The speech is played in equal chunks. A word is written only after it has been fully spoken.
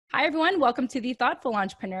Hi, everyone. Welcome to The Thoughtful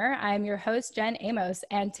Entrepreneur. I'm your host, Jen Amos.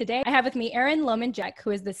 And today I have with me Erin Loman Jeck,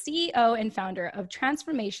 who is the CEO and founder of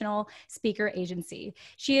Transformational Speaker Agency.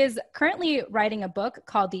 She is currently writing a book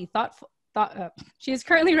called She is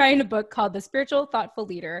currently writing a book called The Spiritual Thoughtful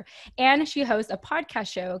Leader, and she hosts a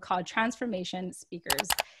podcast show called Transformation Speakers.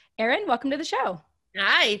 Erin, welcome to the show.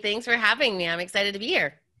 Hi, thanks for having me. I'm excited to be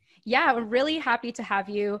here. Yeah, we're really happy to have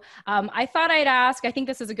you. I thought I'd ask, I think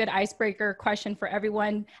this is a good icebreaker question for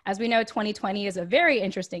everyone. As we know, 2020 is a very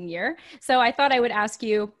interesting year. So I thought I would ask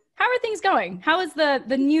you, how are things going? How is the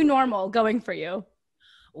new normal going for you?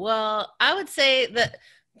 Well, I would say that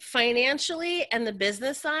financially and the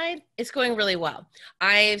business side, it's going really well.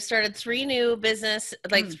 I've started three new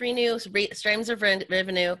streams of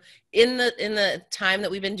revenue in the time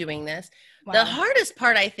that we've been doing this. Wow. The hardest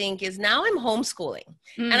part, I think, is now I'm homeschooling.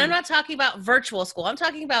 And I'm not talking about virtual school. I'm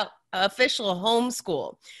talking about official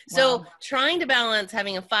homeschool. So trying to balance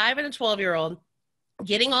having a 5 and a 12-year-old,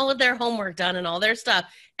 getting all of their homework done and all their stuff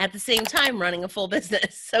at the same time running a full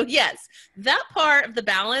business. So yes, that part of the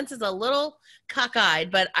balance is a little cockeyed,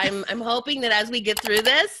 but I'm hoping that as we get through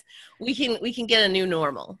this, we can get a new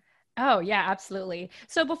normal. Oh, yeah, absolutely.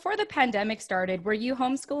 So before the pandemic started, were you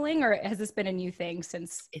homeschooling, or has this been a new thing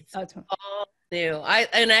since? It's all new. I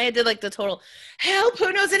did like the total help.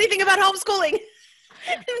 Who knows anything about homeschooling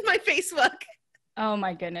in my Facebook? Oh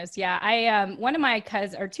my goodness. Yeah. One of my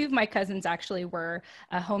cousins, or two of my cousins actually were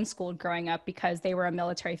homeschooled growing up because they were a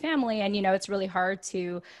military family. And, it's really hard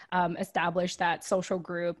to establish that social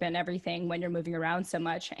group and everything when you're moving around so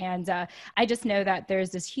much. And I just know that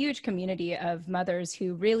there's this huge community of mothers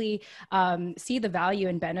who really see the value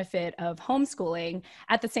and benefit of homeschooling.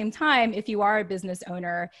 At the same time, if you are a business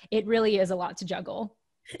owner, it really is a lot to juggle.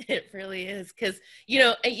 It really is, because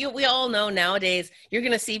we all know nowadays you're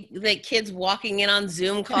gonna see like kids walking in on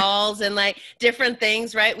Zoom calls and like different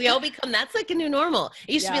things, right? We all become, that's like a new normal.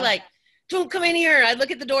 It used to be like, don't come in here. I'd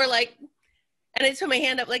look at the door like, and I just put my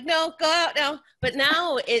hand up like, no, go out now. But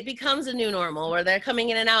now it becomes a new normal where they're coming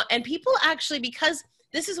in and out, and people actually, because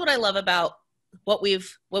this is what I love about what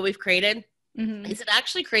we've created. Is it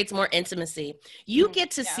actually creates more intimacy. You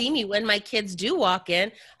get to see me when my kids do walk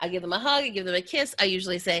in. I give them a hug, I give them a kiss. I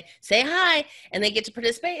usually say hi, and they get to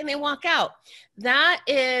participate and they walk out. That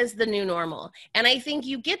is the new normal. And I think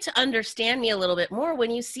you get to understand me a little bit more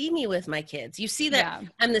when you see me with my kids. You see that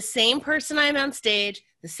I'm the same person I'm on stage,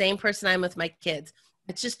 the same person I'm with my kids.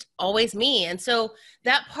 It's just always me. And so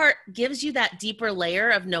that part gives you that deeper layer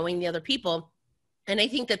of knowing the other people. And I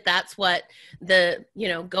think that that's what the,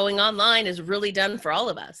 going online has really done for all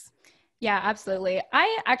of us. Yeah, absolutely.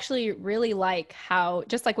 I actually really like how,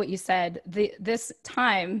 just like what you said, this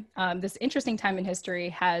interesting time in history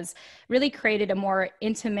has really created a more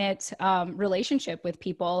intimate relationship with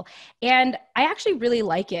people. And I actually really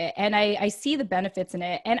like it. And I see the benefits in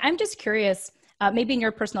it. And I'm just curious, maybe in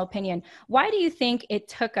your personal opinion, why do you think it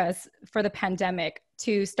took us for the pandemic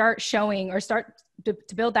to start showing or start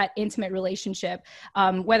to build that intimate relationship,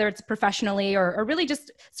 whether it's professionally or really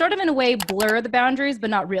just sort of in a way blur the boundaries,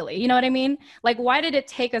 but not really, you know what I mean? Like, why did it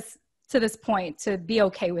take us to this point to be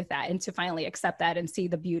okay with that and to finally accept that and see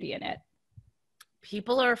the beauty in it?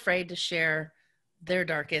 People are afraid to share their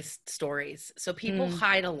darkest stories. So people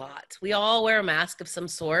hide a lot. We all wear a mask of some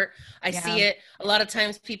sort. I see it a lot of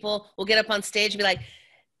times. People will get up on stage and be like,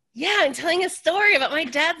 yeah, I'm telling a story about my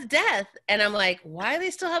dad's death. And I'm like, why do they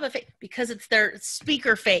still have a face? Because it's their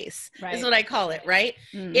speaker face, is what I call it, right?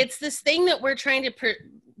 It's this thing that we're trying to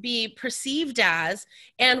be perceived as.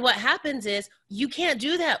 And what happens is you can't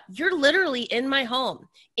do that. You're literally in my home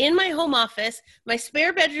office. My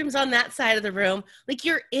spare bedroom's on that side of the room. Like,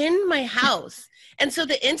 you're in my house. And so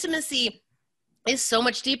the intimacy is so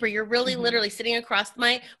much deeper. You're really literally sitting across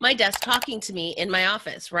my desk talking to me in my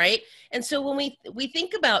office, right? And so when we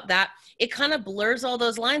think about that, it kind of blurs all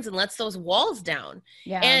those lines and lets those walls down.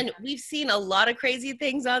 And we've seen a lot of crazy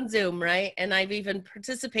things on Zoom, right? And I've even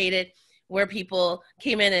participated where people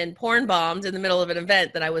came in and porn bombed in the middle of an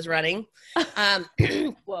event that I was running.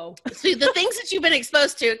 Whoa. So the things that you've been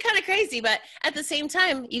exposed to, kind of crazy, but at the same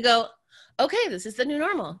time, you go, okay, this is the new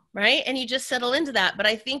normal, right? And you just settle into that. But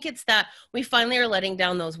I think it's that we finally are letting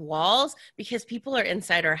down those walls because people are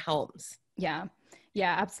inside our homes. Yeah.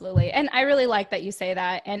 Yeah, absolutely. And I really like that you say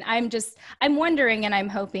that. And I'm wondering and I'm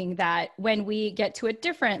hoping that when we get to a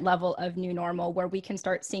different level of new normal where we can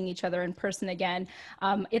start seeing each other in person again,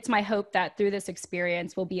 it's my hope that through this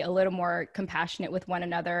experience, we'll be a little more compassionate with one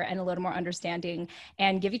another and a little more understanding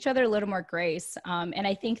and give each other a little more grace. And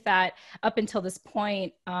I think that up until this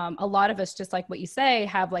point, a lot of us, just like what you say,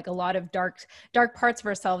 have like a lot of dark parts of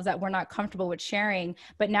ourselves that we're not comfortable with sharing.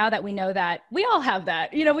 But now that we know that we all have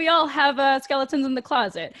that, we all have skeletons in the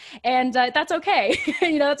closet, and that's okay.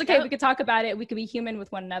 That's okay. Yep. We could talk about it. We could be human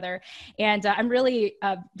with one another. And I'm really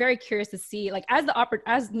very curious to see, like,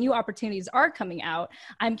 as new opportunities are coming out,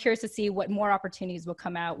 I'm curious to see what more opportunities will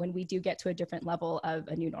come out when we do get to a different level of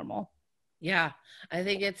a new normal. Yeah, I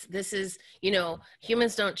think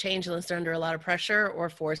humans don't change unless they're under a lot of pressure or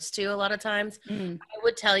forced to a lot of times. Mm. I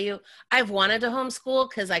would tell you, I've wanted to homeschool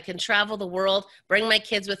because I can travel the world, bring my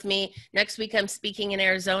kids with me. Next week, I'm speaking in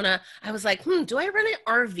Arizona. I was like, do I rent an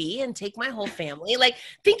RV and take my whole family? Like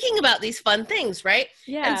thinking about these fun things, right?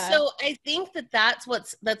 And Yeah. so I think that's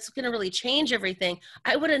going to really change everything.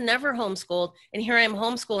 I would have never homeschooled. And here I am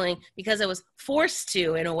homeschooling because I was forced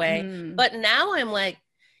to in a way. Mm. But now I'm like,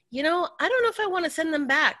 I don't know if I want to send them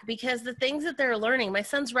back because the things that they're learning, my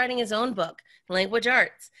son's writing his own book, language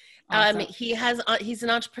arts. Awesome. He's an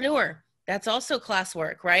entrepreneur. That's also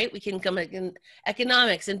classwork, right? We can come in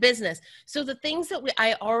economics and business. So the things that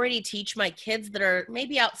I already teach my kids that are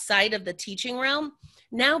maybe outside of the teaching realm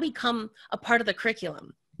now become a part of the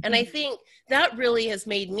curriculum. And I think that really has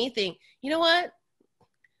made me think, you know what?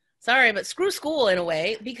 Sorry, but screw school in a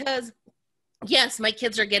way, because yes, my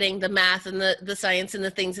kids are getting the math and the science and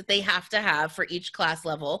the things that they have to have for each class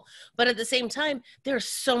level. But at the same time, there's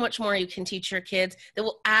so much more you can teach your kids that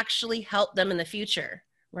will actually help them in the future,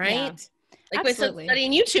 right? Yeah, Like my son's absolutely.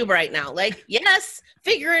 studying YouTube right now. Like, yes,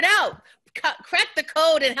 figure it out. Crack the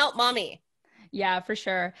code and help mommy. Yeah, for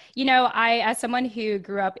sure. As someone who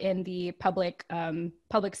grew up in the public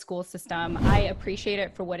school system, I appreciate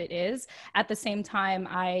it for what it is. At the same time,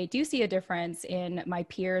 I do see a difference in my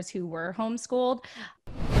peers who were homeschooled.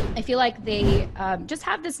 I feel like they just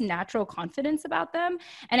have this natural confidence about them.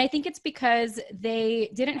 And I think it's because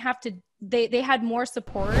they didn't have to, they had more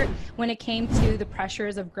support when it came to the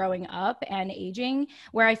pressures of growing up and aging,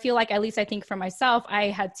 where I feel like, at least I think for myself, I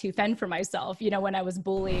had to fend for myself, when I was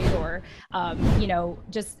bullied or,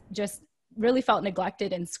 just really felt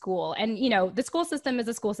neglected in school. And the school system is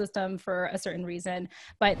a school system for a certain reason,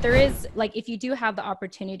 but there is, like, if you do have the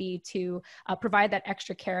opportunity to provide that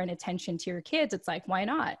extra care and attention to your kids, it's like, why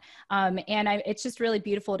not? It's just really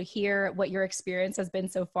beautiful to hear what your experience has been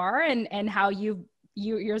so far, and how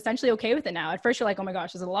you're essentially okay with it now. At first you're like, oh my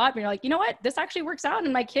gosh, this is a lot, but you're like, you know what, this actually works out,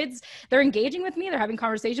 and my kids, they're engaging with me, they're having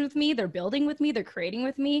conversations with me, they're building with me, they're creating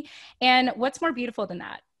with me. And what's more beautiful than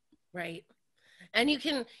that? Right. And you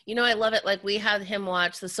can, I love it. Like we had him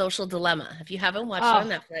watch The Social Dilemma. If you haven't watched it on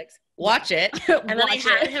Netflix, watch it. And then I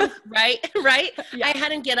had him, right. Yeah. I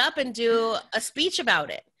had him get up and do a speech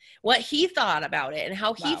about it, what he thought about it and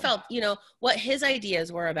how he felt, what his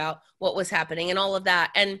ideas were about what was happening and all of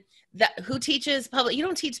that. And who teaches you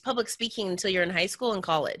don't teach public speaking until you're in high school and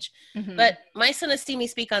college. Mm-hmm. But my son has seen me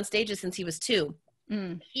speak on stages since he was 2.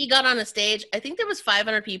 He got on a stage. I think there was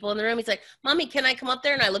 500 people in the room. He's like, Mommy, can I come up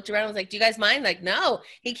there? And I looked around and was like, do you guys mind? Like, no.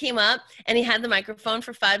 He came up and he had the microphone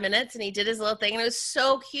for 5 minutes and he did his little thing. And it was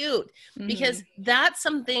so cute because that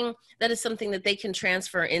is something that they can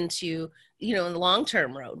transfer into, in the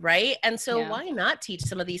long-term road. Right. And so why not teach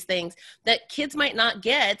some of these things that kids might not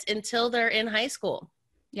get until they're in high school?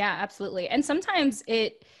 Yeah, absolutely. And sometimes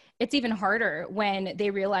it's even harder when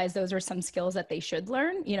they realize those are some skills that they should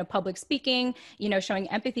learn, public speaking, showing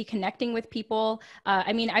empathy, connecting with people.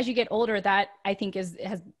 As you get older, that I think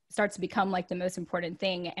starts to become like the most important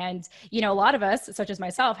thing. And, a lot of us, such as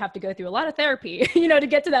myself, have to go through a lot of therapy, to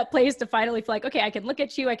get to that place to finally feel like, okay, I can look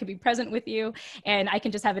at you, I can be present with you, and I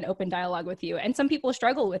can just have an open dialogue with you. And some people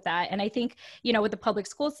struggle with that. And I think, with the public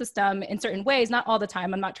school system in certain ways, not all the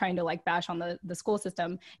time, I'm not trying to like bash on the school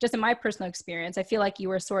system, just in my personal experience, I feel like you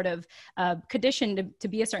were sort of conditioned to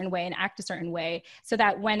be a certain way and act a certain way, so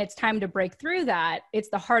that when it's time to break through that, it's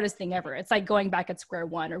the hardest thing ever. It's like going back at square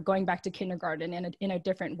one or going back to kindergarten in a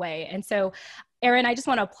different way. And so, Erin, I just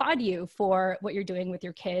want to applaud you for what you're doing with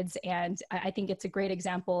your kids. And I think it's a great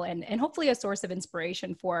example and hopefully a source of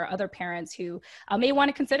inspiration for other parents who may want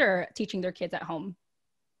to consider teaching their kids at home.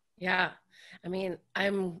 Yeah. I mean,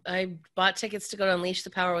 I bought tickets to go to Unleash the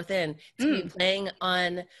Power Within. It's gonna be playing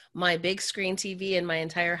on my big screen TV in my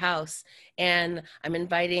entire house. And I'm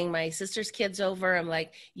inviting my sister's kids over. I'm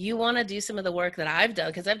like, you want to do some of the work that I've done?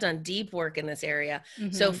 Because I've done deep work in this area.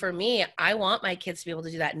 So for me, I want my kids to be able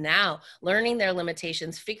to do that now, learning their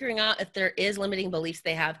limitations, figuring out if there is limiting beliefs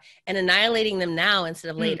they have, and annihilating them now instead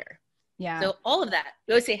of later. Yeah. So all of that.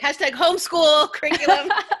 You always say hashtag homeschool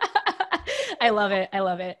curriculum. I love it. I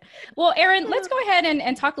love it. Well, Erin, let's go ahead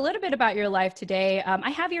and talk a little bit about your life today.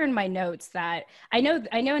 I have here in my notes that I know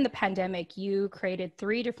in the pandemic, you created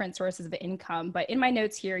 3 different sources of income, but in my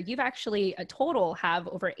notes here, you've actually a total have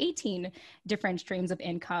over 18 different streams of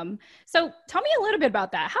income. So tell me a little bit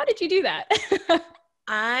about that. How did you do that?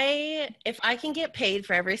 If I can get paid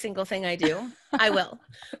for every single thing I do, I will.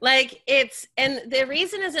 And the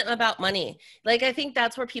reason isn't about money. Like, I think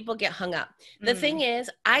that's where people get hung up. The thing is,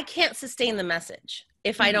 I can't sustain the message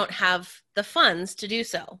if I don't have the funds to do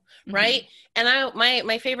so. Right. And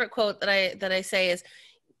my favorite quote that I say is,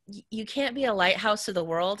 you can't be a lighthouse to the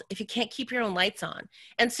world if you can't keep your own lights on.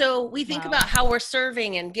 And so we think about how we're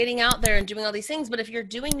serving and getting out there and doing all these things. But if you're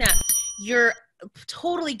doing that, you're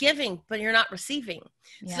totally giving, but you're not receiving.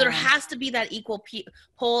 So there has to be that equal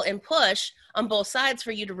pull and push on both sides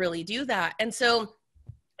for you to really do that. And so,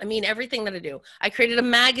 I mean, everything that I do, I created a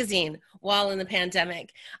magazine while in the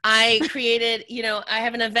pandemic. I created, I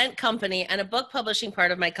have an event company and a book publishing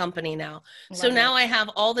part of my company now. So now I have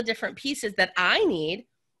all the different pieces that I need,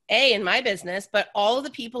 in my business, but all of the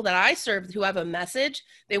people that I serve who have a message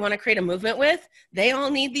they want to create a movement with, they all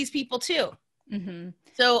need these people too.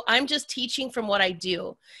 So I'm just teaching from what I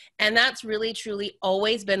do. And that's really, truly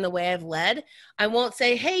always been the way I've led. I won't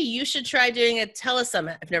say, hey, you should try doing a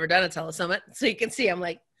telesummit. I've never done a telesummit. So you can see, I'm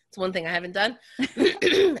like, it's one thing I haven't done.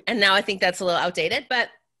 And now I think that's a little outdated, but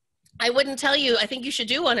I wouldn't tell you, I think you should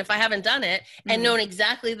do one if I haven't done it and known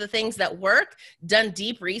exactly the things that work, done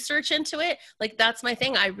deep research into it. Like, that's my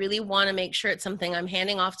thing. I really want to make sure it's something I'm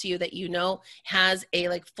handing off to you that, has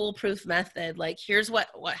a foolproof method. Like, here's what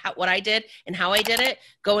I did and how I did it.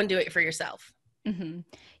 Go and do it for yourself.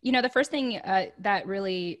 The first thing that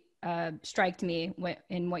really striked me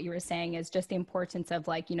in what you were saying is just the importance of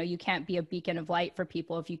you can't be a beacon of light for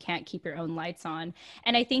people if you can't keep your own lights on.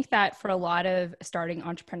 And I think that for a lot of starting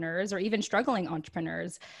entrepreneurs or even struggling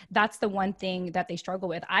entrepreneurs, that's the one thing that they struggle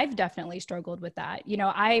with. I've definitely struggled with that.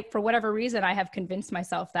 For whatever reason, I have convinced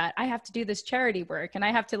myself that I have to do this charity work and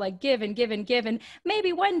I have to give and give and give. And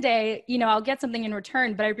maybe one day, I'll get something in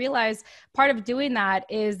return. But I realize part of doing that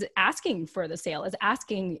is asking for the sale, is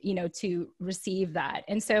asking, to receive that.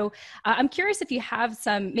 And so I'm curious if you have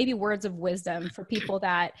some maybe words of wisdom for people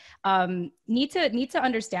that need to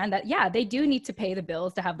understand that, they do need to pay the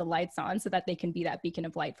bills to have the lights on so that they can be that beacon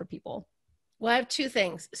of light for people. Well, I have 2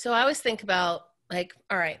 things. So I always think about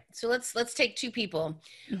all right, so let's take 2 people.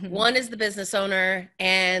 One is the business owner,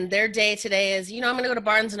 and their day today is, I'm going to go to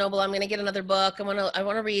Barnes & Noble. I'm going to get another book. I want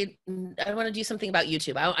to read. I want to do something about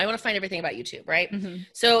YouTube. I want to find everything about YouTube. Right.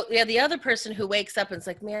 So the other person who wakes up and it's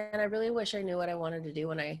like, man, I really wish I knew what I wanted to do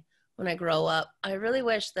when I grow up. I really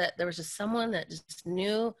wish that there was just someone that just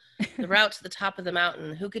knew the route to the top of the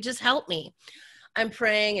mountain who could just help me. I'm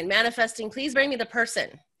praying and manifesting, please bring me the person.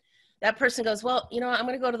 That person goes, well, I'm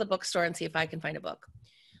going to go to the bookstore and see if I can find a book.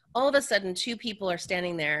 All of a sudden, 2 people are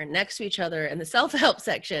standing there next to each other in the self-help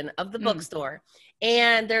section of the bookstore,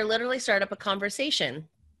 and they're literally start up a conversation.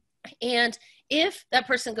 And if that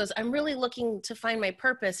person goes, I'm really looking to find my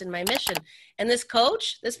purpose and my mission, and this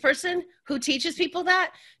coach, this person who teaches people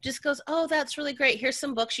that, just goes, oh, that's really great. Here's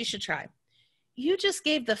some books you should try. You just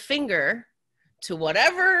gave the finger to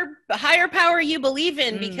whatever higher power you believe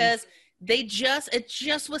in, because it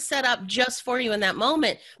just was set up just for you in that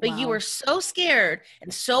moment. But you were so scared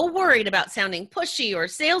and so worried about sounding pushy or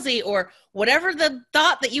salesy or whatever the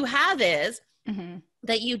thought that you have is,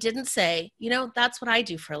 that you didn't say, that's what I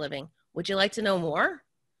do for a living. Would you like to know more?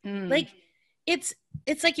 Like, it's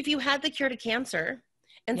like if you had the cure to cancer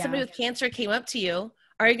and somebody with cancer came up to you,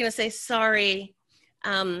 are you going to say, sorry,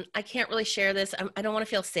 I can't really share this. I don't want to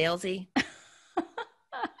feel salesy.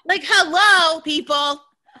 Like, hello, people.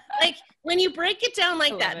 Like, when you break it down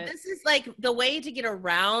like that, this is like the way to get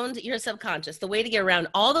around your subconscious. The way to get around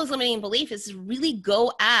all those limiting beliefs is really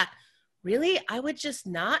go at, really, I would just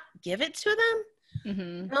not give it to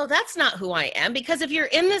them? No, that's not who I am. Because if you're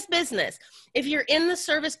in this business, if you're in the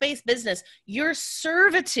service-based business, your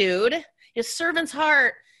servitude, your servant's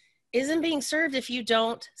heart isn't being served if you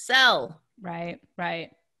don't sell. Right.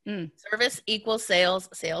 Service equals sales,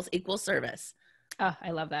 sales equals service. Oh,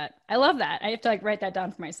 I love that. I love that. I have to like write that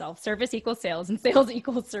down for myself. Service equals sales and sales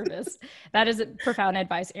equals service. That is profound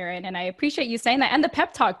advice, Erin. And I appreciate you saying that. And the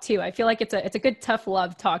pep talk too. I feel like it's a good tough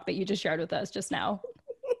love talk that you just shared with us just now.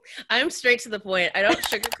 I'm straight to the point. I don't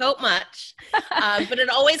sugarcoat much, but it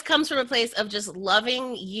always comes from a place of just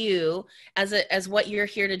loving you as what you're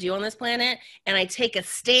here to do on this planet. And I take a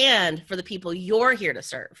stand for the people you're here to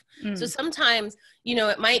serve. So sometimes,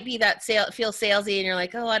 it might be that feel salesy and you're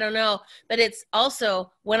like, oh, I don't know. But it's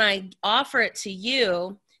also when I offer it to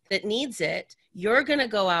you that needs it, you're going to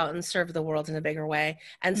go out and serve the world in a bigger way.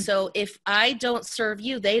 And so if I don't serve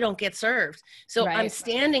you, they don't get served. So I'm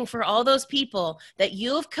standing for all those people that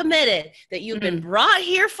you've committed, that you've been brought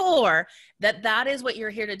here for, that is what you're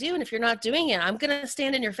here to do. And if you're not doing it, I'm going to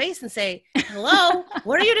stand in your face and say, hello,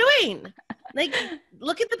 what are you doing? Like,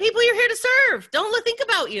 look at the people you're here to serve. Don't think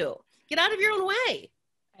about you. Get out of your own way.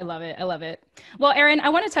 I love it. I love it. Well, Erin, I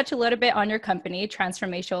want to touch a little bit on your company,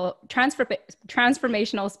 Transformational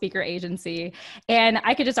Speaker Agency. And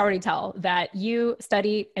I could just already tell that you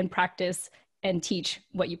study and practice and teach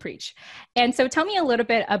what you preach. And so tell me a little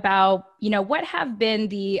bit about, what have been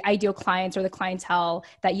the ideal clients or the clientele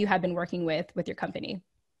that you have been working with your company?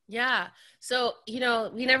 Yeah. So,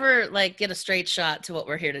 we never get a straight shot to what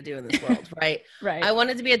we're here to do in this world, right? Right. I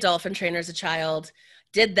wanted to be a dolphin trainer as a child,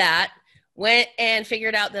 did that, went and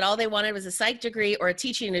figured out that all they wanted was a psych degree or a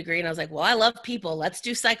teaching degree. And I was like, well, I love people. Let's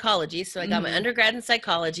do psychology. So I got my undergrad in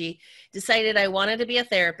psychology, decided I wanted to be a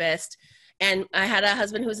therapist. And I had a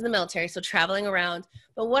husband who was in the military, so traveling around.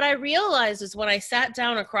 But what I realized is when I sat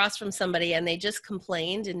down across from somebody and they just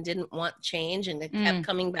complained and didn't want change and it kept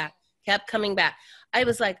coming back. I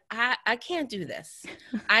was like, I can't do this.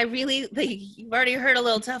 I really, you've already heard a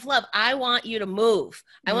little tough love. I want you to move.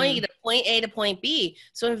 I want you to get to point A to point B.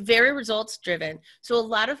 So I'm very results driven. So a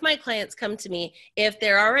lot of my clients come to me if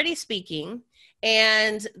they're already speaking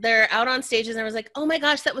and they're out on stages and I was like, oh my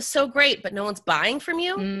gosh, that was so great, but no one's buying from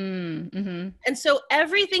you. And so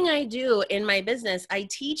everything I do in my business, I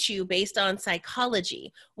teach you based on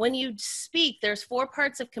psychology. When you speak, there's 4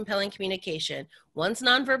 parts of compelling communication. One's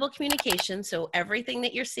nonverbal communication. So everything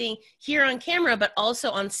that you're seeing here on camera, but also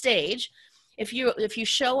on stage. If you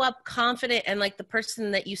show up confident and like the person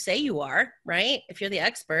that you say you are, right? If you're the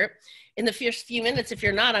expert, in the first few minutes, if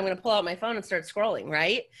you're not, I'm going to pull out my phone and start scrolling,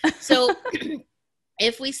 right? So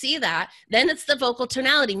if we see that, then it's the vocal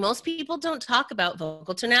tonality. Most people don't talk about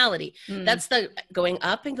vocal tonality. That's the going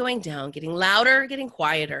up and going down, getting louder, getting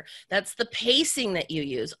quieter. That's the pacing that you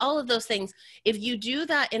use. All of those things. If you do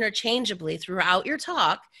that interchangeably throughout your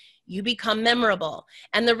talk, you become memorable.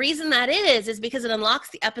 And the reason that is because it unlocks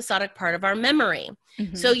the episodic part of our memory.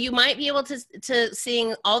 So you might be able to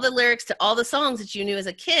sing all the lyrics to all the songs that you knew as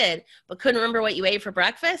a kid, but couldn't remember what you ate for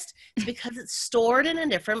breakfast. It's because it's stored in a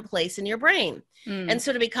different place in your brain. And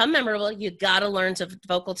so to become memorable, you got to learn to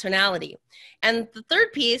vocal tonality. And the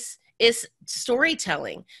third piece is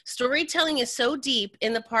storytelling. Storytelling is so deep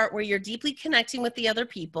in the part where you're deeply connecting with the other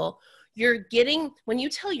people. When you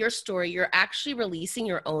tell your story, you're actually releasing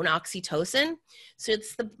your own oxytocin. So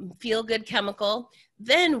it's the feel-good chemical.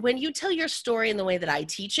 Then when you tell your story in the way that I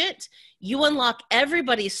teach it, you unlock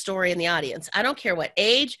everybody's story in the audience. I don't care what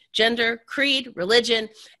age, gender, creed, religion,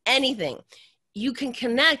 anything. You can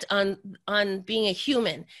connect on being a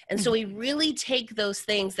human. And so we really take those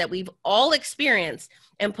things that we've all experienced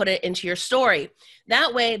and put it into your story.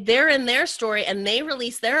 That way they're in their story and they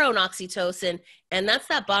release their own oxytocin. And that's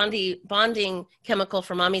that bonding chemical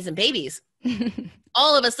for mommies and babies.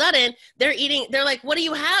 All of a sudden they're like, what do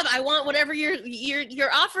you have? I want whatever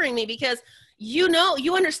you're offering me because you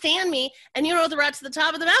understand me and you know the route to the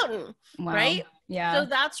top of the mountain. Wow. Right? Yeah. So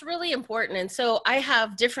that's really important. And so I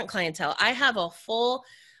have different clientele. I have a full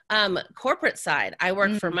corporate side. I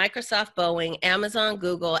work for Microsoft, Boeing, Amazon,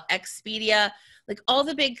 Google, Expedia, like all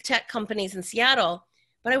the big tech companies in Seattle.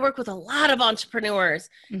 But I work with a lot of entrepreneurs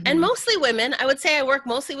and mostly women. I would say I work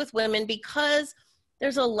mostly with women because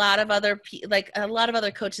there's a lot of other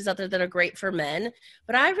coaches out there that are great for men.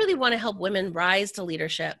 But I really want to help women rise to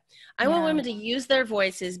leadership. I want women to use their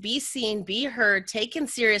voices, be seen, be heard, taken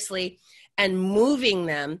seriously, and moving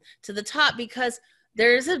them to the top because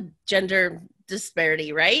there is a gender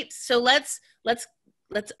disparity, right? So let's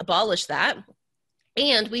abolish that.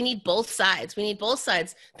 And we need both sides. We need both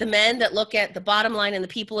sides. The men that look at the bottom line and the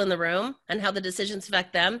people in the room and how the decisions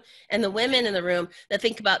affect them, and the women in the room that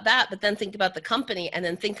think about that, but then think about the company and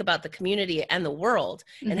then think about the community and the world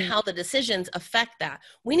and how the decisions affect that.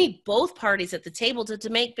 We need both parties at the table to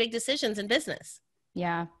make big decisions in business.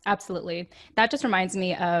 Yeah, absolutely. That just reminds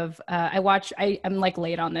me of I'm like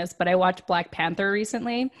late on this, but I watched Black Panther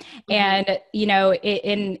recently. Mm-hmm. And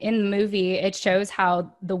in the movie, it shows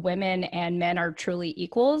how the women and men are truly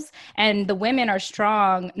equals. And the women are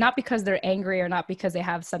strong, not because they're angry or not because they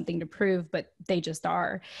have something to prove, but they just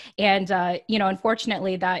are. And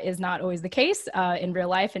unfortunately, that is not always the case in real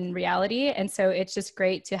life and reality. And so it's just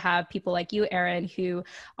great to have people like you, Erin, who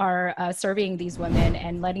are serving these women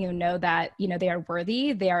and letting them know that they are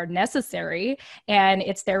worthy, they are necessary, and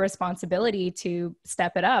it's their responsibility to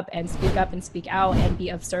step it up and speak up and speak out and be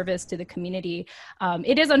of service to the community.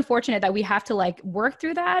 It is unfortunate that we have to like work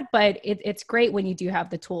through that, but it's great when you do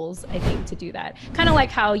have the tools, I think, to do that. Kind of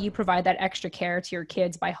like how you provide that extra care to your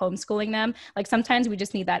kids by homeschooling them. Like sometimes we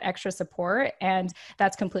just need that extra support, and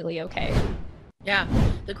that's completely okay. Yeah.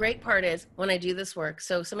 The great part is when I do this work,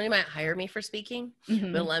 so somebody might hire me for speaking, but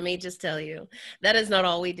Mm-hmm. let me just tell you, that is not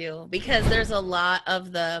all we do, because there's a lot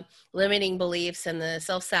of the limiting beliefs and the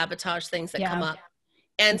self-sabotage things that come Yeah. up.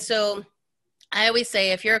 And so I always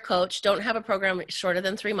say, if you're a coach, don't have a program shorter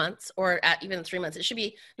than 3 months, or at even 3 months. It should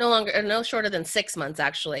be no shorter than 6 months,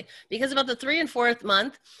 actually, because about the 3 and 4th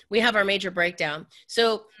month, we have our major breakdown.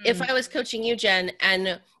 So if I was coaching you, Jen,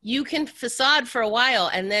 and you can facade for a while,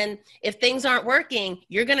 and then if things aren't working,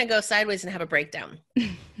 you're going to go sideways and have a breakdown.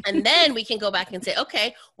 And then we can go back and say,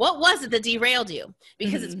 okay, what was it that derailed you?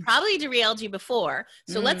 Because it's Mm-hmm. probably derailed you before.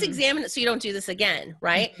 So let's Mm-hmm. examine it so you don't do this again,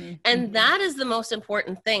 right? And Mm-hmm. that is the most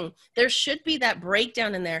important thing. There should be that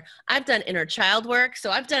breakdown in there. I've done inner child work. So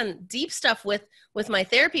I've done deep stuff with my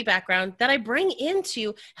therapy background that I bring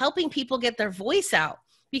into helping people get their voice out.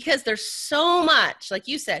 Because there's so much, like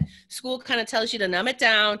you said, school kind of tells you to numb it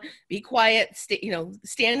down, be quiet,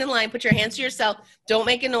 stand in line, put your hands to yourself, don't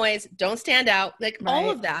make a noise, don't stand out, like all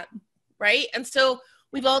Right. of that, right? And so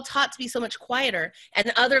we've all taught to be so much quieter,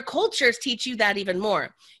 and other cultures teach you that even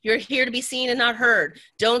more. You're here to be seen and not heard.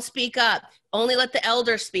 Don't speak up. Only let the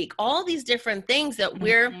elders speak. All these different things that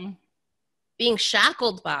we're Mm-hmm. being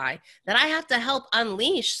shackled by, that I have to help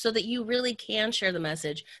unleash so that you really can share the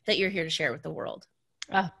message that you're here to share with the world.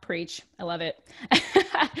 Preach. I love it.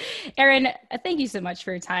 Erin, thank you so much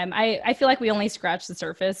for your time. I feel like we only scratched the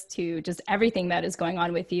surface to just everything that is going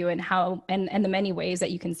on with you and how and the many ways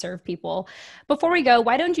that you can serve people. Before we go,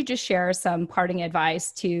 why don't you just share some parting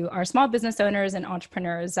advice to our small business owners and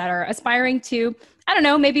entrepreneurs that are aspiring to, I don't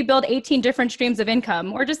know, maybe build 18 different streams of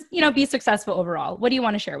income or just, be successful overall? What do you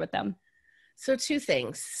want to share with them? So 2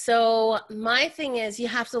 things. So my thing is, you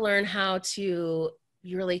have to learn how to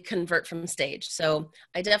really convert from stage. So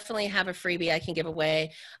I definitely have a freebie I can give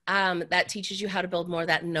away that teaches you how to build more of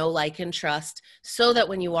that know, like, and trust, so that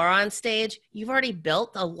when you are on stage, you've already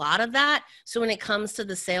built a lot of that. So when it comes to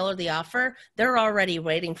the sale or the offer, they're already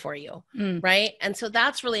waiting for you. Mm. Right. And so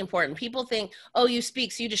that's really important. People think, oh, you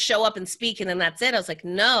speak, so you just show up and speak and then that's it. I was like,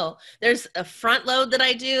 no, there's a front load that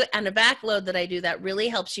I do and a back load that I do that really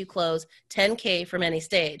helps you close 10K from any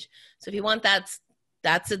stage. So if you want that,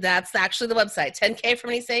 that's actually the website,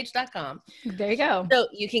 10kfromanystage.com. There you go. So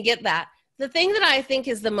you can get that. The thing that I think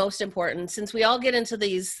is the most important, since we all get into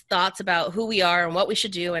these thoughts about who we are and what we should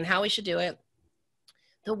do and how we should do it,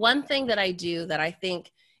 the one thing that I do that I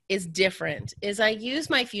think is different is I use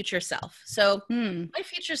my future self. So my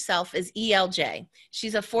future self is ELJ.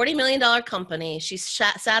 She's a $40 million company. She's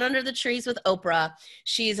sat under the trees with Oprah.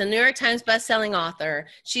 She's a New York Times bestselling author.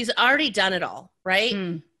 She's already done it all, right?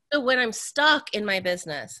 Mm. So when I'm stuck in my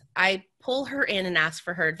business, I pull her in and ask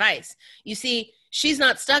for her advice. You see, she's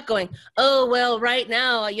not stuck going, oh, well, right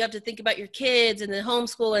now you have to think about your kids and the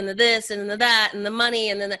homeschool and the this and the that and the money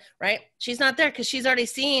and then right? She's not there because she's already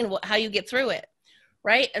seen how you get through it,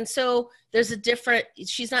 right? And so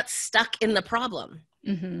she's not stuck in the problem.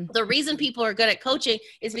 Mm-hmm. The reason people are good at coaching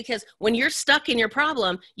is because when you're stuck in your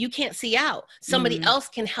problem, you can't see out. Somebody else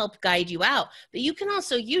can help guide you out, but you can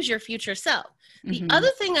also use your future self. The Mm-hmm. other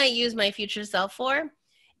thing I use my future self for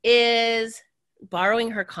is borrowing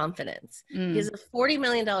her confidence, because a $40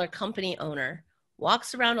 million company owner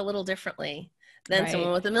walks around a little differently than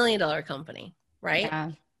someone with $1 million company, right?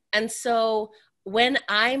 Yeah. And so when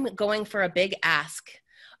I'm going for a big ask,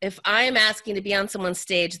 if I'm asking to be on someone's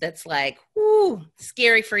stage that's like, whoo,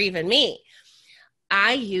 scary for even me,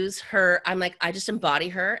 I use her. I'm like, I just embody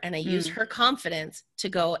her and I use her confidence to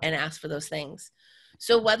go and ask for those things.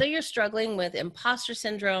 So whether you're struggling with imposter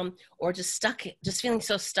syndrome or just feeling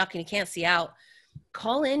so stuck and you can't see out,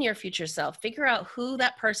 call in your future self, figure out who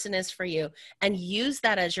that person is for you and use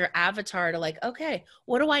that as your avatar to like, okay,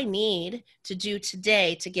 what do I need to do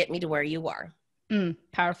today to get me to where you are?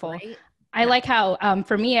 Powerful. Right? I like how,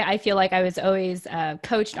 for me, I feel like I was always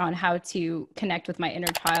coached on how to connect with my inner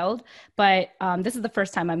child, but this is the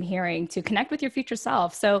first time I'm hearing to connect with your future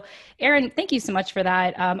self. So, Erin, thank you so much for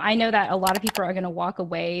that. I know that a lot of people are going to walk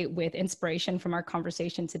away with inspiration from our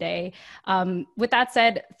conversation today. With that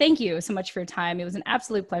said, thank you so much for your time. It was an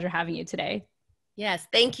absolute pleasure having you today. Yes,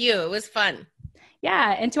 thank you. It was fun.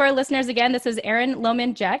 Yeah. And to our listeners, again, this is Erin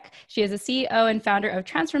Loman Jeck. She is a CEO and founder of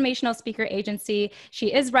Transformational Speaker Agency.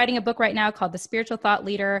 She is writing a book right now called The Spiritual Thought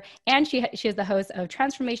Leader, and she is the host of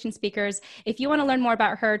Transformation Speakers. If you want to learn more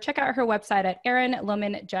about her, check out her website at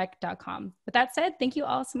erinlomanjeck.com. With that said, thank you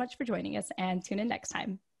all so much for joining us, and tune in next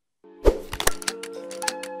time.